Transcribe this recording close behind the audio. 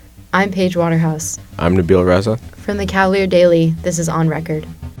I'm Paige Waterhouse. I'm Nabil Reza. From the Cavalier Daily, this is On Record.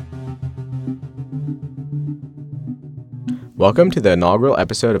 Welcome to the inaugural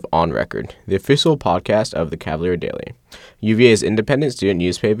episode of On Record, the official podcast of the Cavalier Daily, UVA's independent student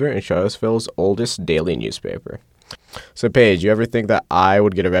newspaper and Charlottesville's oldest daily newspaper. So, Paige, you ever think that I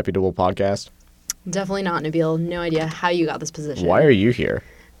would get a reputable podcast? Definitely not, Nabil. No idea how you got this position. Why are you here?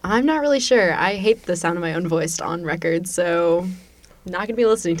 I'm not really sure. I hate the sound of my own voice on record, so not going to be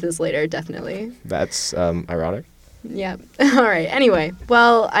listening to this later, definitely. That's ironic. Yeah. All right. Anyway,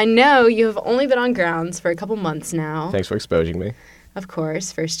 well, I know you have only been on grounds for a couple months now. Thanks for exposing me. Of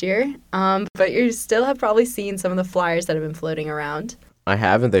course, first year. But you still have probably seen some of the flyers that have been floating around. I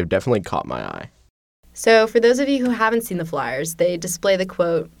have, and they've definitely caught my eye. So for those of you who haven't seen the flyers, they display the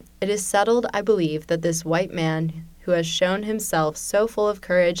quote, "It is settled, I believe, that this white man who has shown himself so full of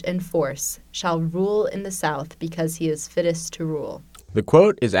courage and force shall rule in the South because he is fittest to rule." The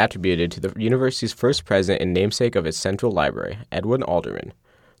quote is attributed to the university's first president and namesake of its central library, Edwin Alderman.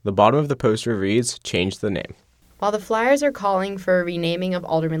 The bottom of the poster reads, "Change the name." While the flyers are calling for a renaming of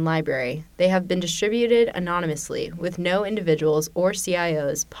Alderman Library, they have been distributed anonymously, with no individuals or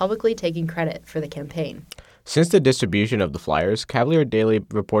CIOs publicly taking credit for the campaign. Since the distribution of the flyers, Cavalier Daily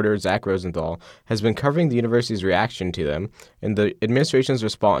reporter Zach Rosenthal has been covering the university's reaction to them and the administration's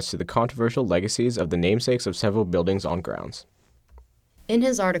response to the controversial legacies of the namesakes of several buildings on grounds. In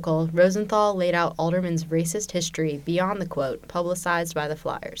his article, Rosenthal laid out Alderman's racist history beyond the quote publicized by the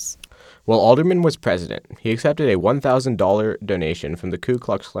flyers. While Alderman was president, he accepted a $1,000 donation from the Ku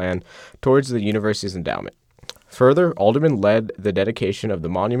Klux Klan towards the university's endowment. Further, Alderman led the dedication of the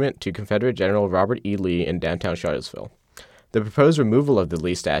monument to Confederate General Robert E. Lee in downtown Charlottesville. The proposed removal of the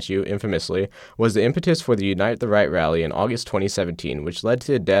Lee statue, infamously, was the impetus for the Unite the Right rally in August 2017, which led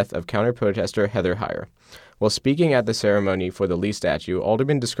to the death of counter-protester Heather Heyer. While speaking at the ceremony for the Lee statue,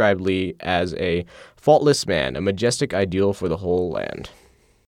 Alderman described Lee as a faultless man, a majestic ideal for the whole land.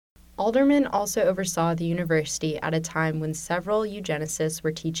 Alderman also oversaw the university at a time when several eugenicists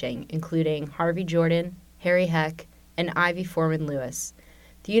were teaching, including Harvey Jordan, Harry Heck, and Ivy Foreman Lewis.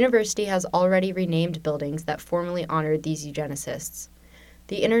 The university has already renamed buildings that formerly honored these eugenicists.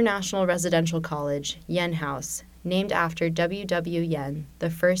 The International Residential College, Yen House, named after W. W. Yen, the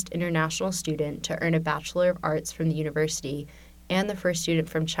first international student to earn a Bachelor of Arts from the university and the first student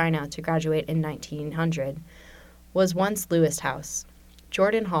from China to graduate in 1900, was once Lewis House.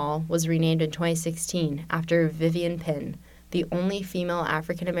 Jordan Hall was renamed in 2016 after Vivian Penn, the only female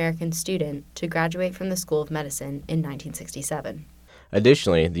African-American student to graduate from the School of Medicine in 1967.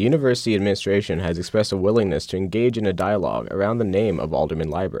 Additionally, the university administration has expressed a willingness to engage in a dialogue around the name of Alderman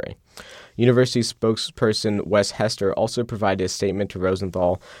Library. University spokesperson Wes Hester also provided a statement to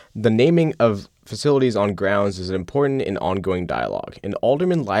Rosenthal. The naming of facilities on grounds is an important and ongoing dialogue, and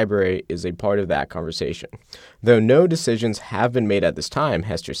Alderman Library is a part of that conversation. Though no decisions have been made at this time,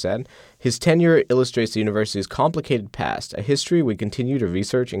 Hester said, his tenure illustrates the university's complicated past, a history we continue to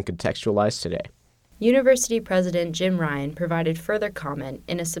research and contextualize today. University President Jim Ryan provided further comment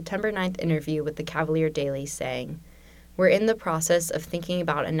in a September 9th interview with the Cavalier Daily, saying, "We're in the process of thinking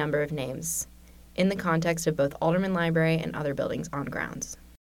about a number of names, in the context of both Alderman Library and other buildings on grounds."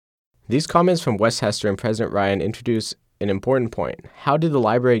 These comments from Wes Hester and President Ryan introduce an important point. How did the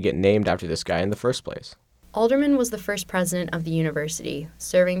library get named after this guy in the first place? Alderman was the first president of the university,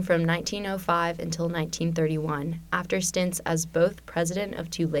 serving from 1905 until 1931, after stints as both president of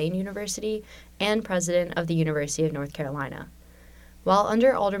Tulane University and president of the University of North Carolina. While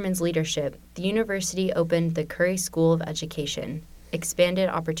under Alderman's leadership, the university opened the Curry School of Education, expanded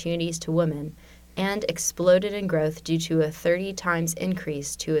opportunities to women, and exploded in growth due to a 30 times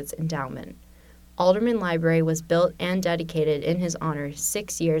increase to its endowment. Alderman Library was built and dedicated in his honor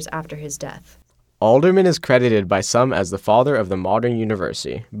 6 years after his death. Alderman is credited by some as the father of the modern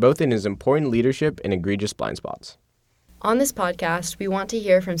university, both in his important leadership and egregious blind spots. On this podcast, we want to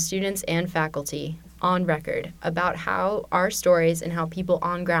hear from students and faculty, on record, about how our stories and how people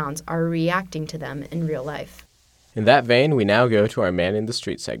on grounds are reacting to them in real life. In that vein, we now go to our Man in the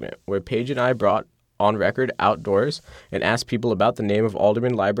Street segment, where Paige and I brought On Record outdoors and asked people about the name of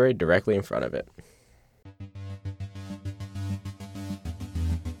Alderman Library directly in front of it.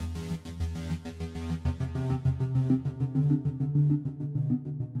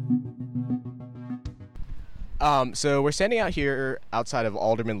 So we're standing out here outside of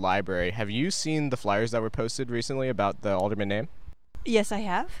Alderman Library. Have you seen the flyers that were posted recently about the Alderman name? Yes, I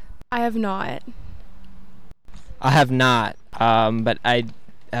have. I have not. I have not, but I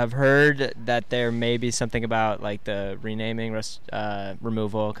have heard that there may be something about like the renaming,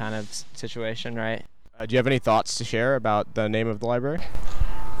 removal kind of situation, right? Do you have any thoughts to share about the name of the library?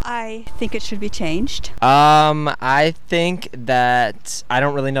 I think it should be changed. I think that I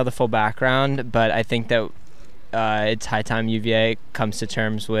don't really know the full background, but I think that it's high time UVA comes to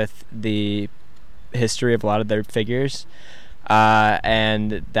terms with the history of a lot of their figures,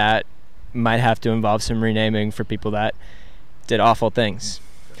 and that might have to involve some renaming for people that did awful things.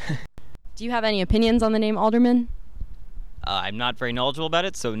 Do you have any opinions on the name Alderman? I'm not very knowledgeable about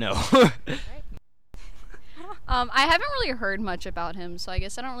it, so no. I haven't really heard much about him, so I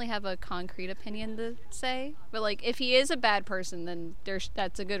guess I don't really have a concrete opinion to say. But, like, if he is a bad person, then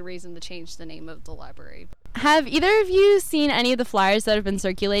that's a good reason to change the name of the library. Have either of you seen any of the flyers that have been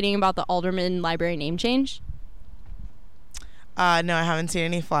circulating about the Alderman Library name change? No, I haven't seen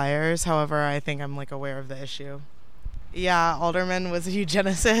any flyers. However, I think I'm aware of the issue. Yeah, Alderman was a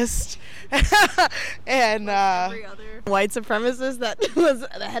eugenicist, and Every other white supremacist that was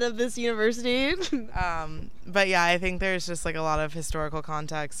the head of this university. But yeah, I think there's just a lot of historical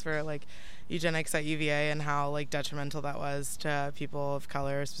context for eugenics at UVA and how detrimental that was to people of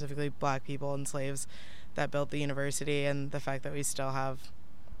color, specifically black people and slaves that built the university, and the fact that we still have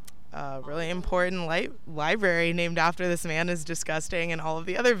a really important library named after this man is disgusting, and all of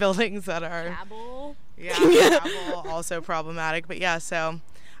the other buildings that are Cabell. Yeah, Cabell also problematic. But yeah, so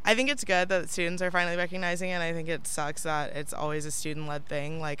I think it's good that students are finally recognizing it. I think it sucks that it's always a student-led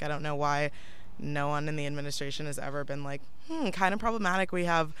thing. I don't know why no one in the administration has ever been kind of problematic. We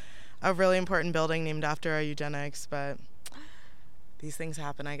have a really important building named after our eugenics, but these things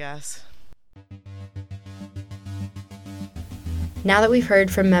happen, I guess. Now that we've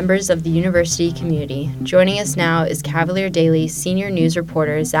heard from members of the university community, joining us now is Cavalier Daily senior news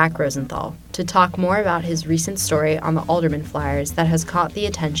reporter Zach Rosenthal to talk more about his recent story on the Alderman flyers that has caught the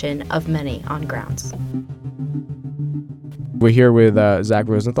attention of many on grounds. We're here with Zach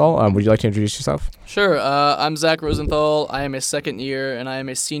Rosenthal. Would you like to introduce yourself? Sure. I'm Zach Rosenthal. I am a second year, and I am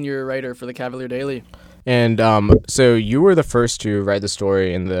a senior writer for the Cavalier Daily. And so you were the first to write the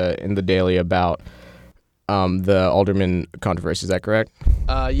story in the Daily about the Alderman controversy. Is that correct?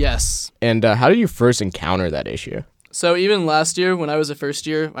 Yes. And how did you first encounter that issue? So even last year, when I was a first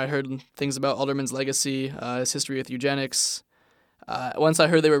year, I heard things about Alderman's legacy, his history with eugenics. Once I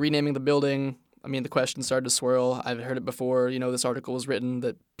heard they were renaming the building, the question started to swirl. I've heard it before. This article was written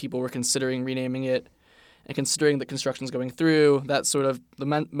that people were considering renaming it, and considering that construction's going through, that sort of the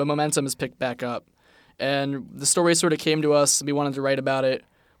momentum has picked back up. And the story sort of came to us, and we wanted to write about it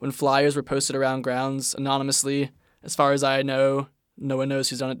when flyers were posted around grounds anonymously. As far as I know, no one knows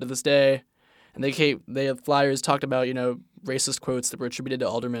who's done it to this day. And the flyers talked about, racist quotes that were attributed to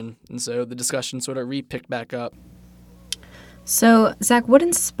Alderman. And so the discussion sort of picked back up. So, Zach, what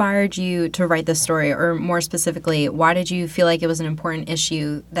inspired you to write this story? Or more specifically, why did you feel like it was an important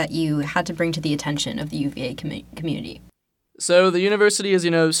issue that you had to bring to the attention of the UVA community? So the university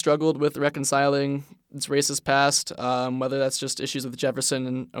has, struggled with reconciling its racist past, whether that's just issues with Jefferson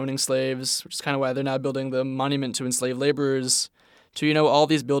and owning slaves, which is kind of why they're now building the monument to enslaved laborers, to, all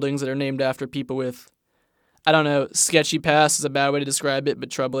these buildings that are named after people with, sketchy past is a bad way to describe it, but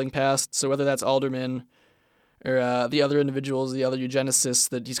troubling past. So whether that's Alderman or the other individuals, the other eugenicists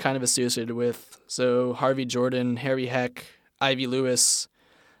that he's kind of associated with. So Harvey Jordan, Harry Heck, Ivy Lewis,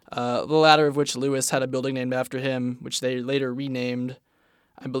 the latter of which Lewis had a building named after him, which they later renamed,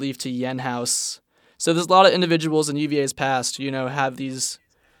 I believe, to Yen House. So there's a lot of individuals in UVA's past who, have these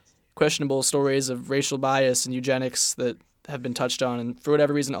questionable stories of racial bias and eugenics that have been touched on, and for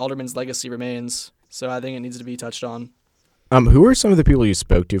whatever reason, Alderman's legacy remains. So I think it needs to be touched on. Who were some of the people you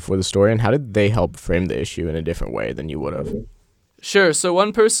spoke to for the story, and how did they help frame the issue in a different way than you would have? Sure. So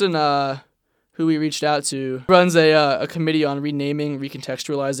one person who we reached out to runs a committee on renaming,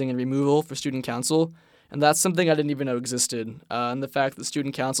 recontextualizing, and removal for student council, and that's something I didn't even know existed. And the fact that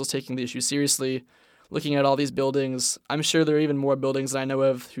student council is taking the issue seriously, looking at all these buildings, I'm sure there are even more buildings that I know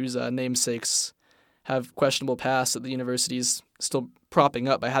of whose namesakes have questionable past that the university is still propping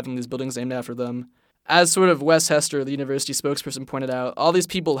up by having these buildings named after them. As sort of Wes Hester, the university spokesperson, pointed out, all these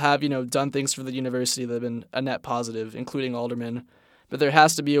people have, done things for the university that have been a net positive, including Alderman. But there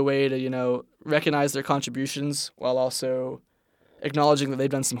has to be a way to, recognize their contributions while also acknowledging that they've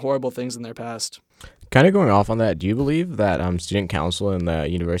done some horrible things in their past. Kind of going off on that, do you believe that student council and the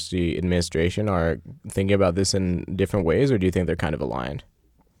university administration are thinking about this in different ways, or do you think they're kind of aligned?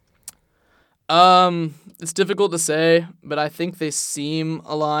 It's difficult to say, but I think they seem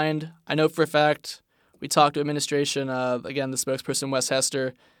aligned. I know for a fact we talked to administration. Again, the spokesperson, Wes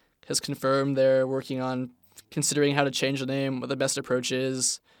Hester, has confirmed they're working on considering how to change the name, what the best approach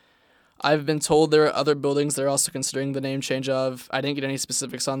is. I've been told there are other buildings they're also considering the name change of. I didn't get any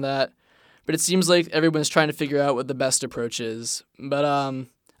specifics on that, but it seems like everyone's trying to figure out what the best approach is. But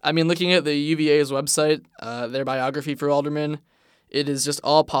I mean, looking at the UVA's website, their biography for Alderman, it is just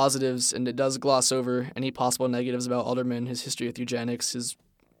all positives, and it does gloss over any possible negatives about Alderman, his history with eugenics, his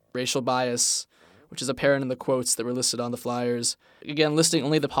racial bias, which is apparent in the quotes that were listed on the flyers. Again, listing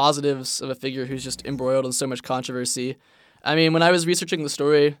only the positives of a figure who's just embroiled in so much controversy. I mean, when I was researching the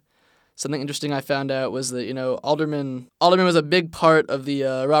story, something interesting I found out was that, Alderman was a big part of the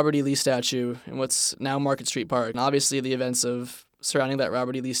Robert E. Lee statue in what's now Market Street Park. And obviously the events surrounding that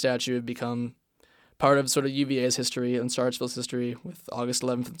Robert E. Lee statue have become part of sort of UVA's history and Charlottesville's history with August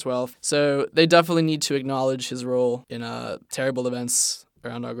 11th and 12th. So they definitely need to acknowledge his role in terrible events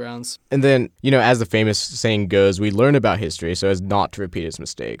around our grounds. And then, as the famous saying goes, we learn about history so as not to repeat its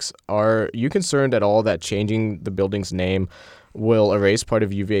mistakes. Are you concerned at all that changing the building's name will erase part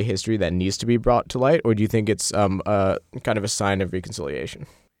of UVA history that needs to be brought to light, or do you think it's kind of a sign of reconciliation?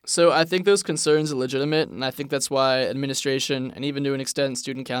 So I think those concerns are legitimate, and I think that's why administration, and even to an extent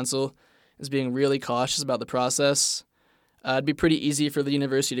student council, is being really cautious about the process. It'd be pretty easy for the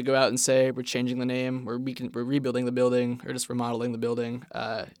university to go out and say, we're changing the name, we're rebuilding the building, or just remodeling the building.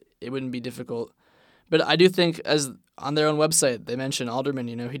 It wouldn't be difficult. But I do think, as on their own website, they mention Alderman,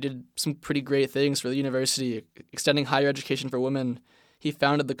 he did some pretty great things for the university, extending higher education for women. He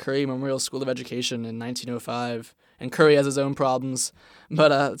founded the Curry Memorial School of Education in 1905, and Curry has his own problems,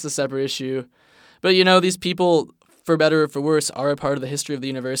 but it's a separate issue. But, these people, for better or for worse, are a part of the history of the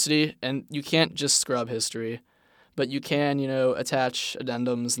university, and you can't just scrub history. But you can, attach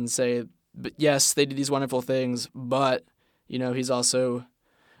addendums and say, but yes, they did these wonderful things, but, he's also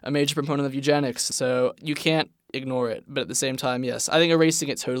a major proponent of eugenics, so you can't ignore it. But at the same time, yes, I think erasing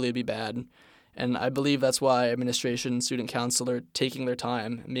it totally would be bad. And I believe that's why administration and student council are taking their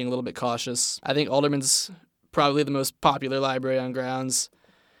time and being a little bit cautious. I think Alderman's probably the most popular library on grounds,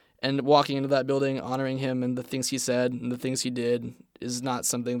 and walking into that building, honoring him and the things he said and the things he did is not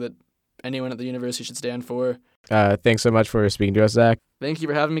something that anyone at the university should stand for. Thanks so much for speaking to us, Zach. Thank you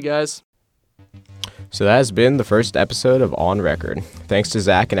for having me, guys. So that has been the first episode of On Record. Thanks to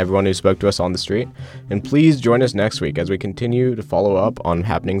Zach and everyone who spoke to us on the street. And please join us next week as we continue to follow up on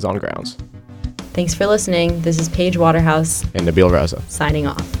happenings on grounds. Thanks for listening. This is Paige Waterhouse and Nabil Raza signing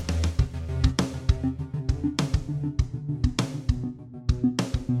off.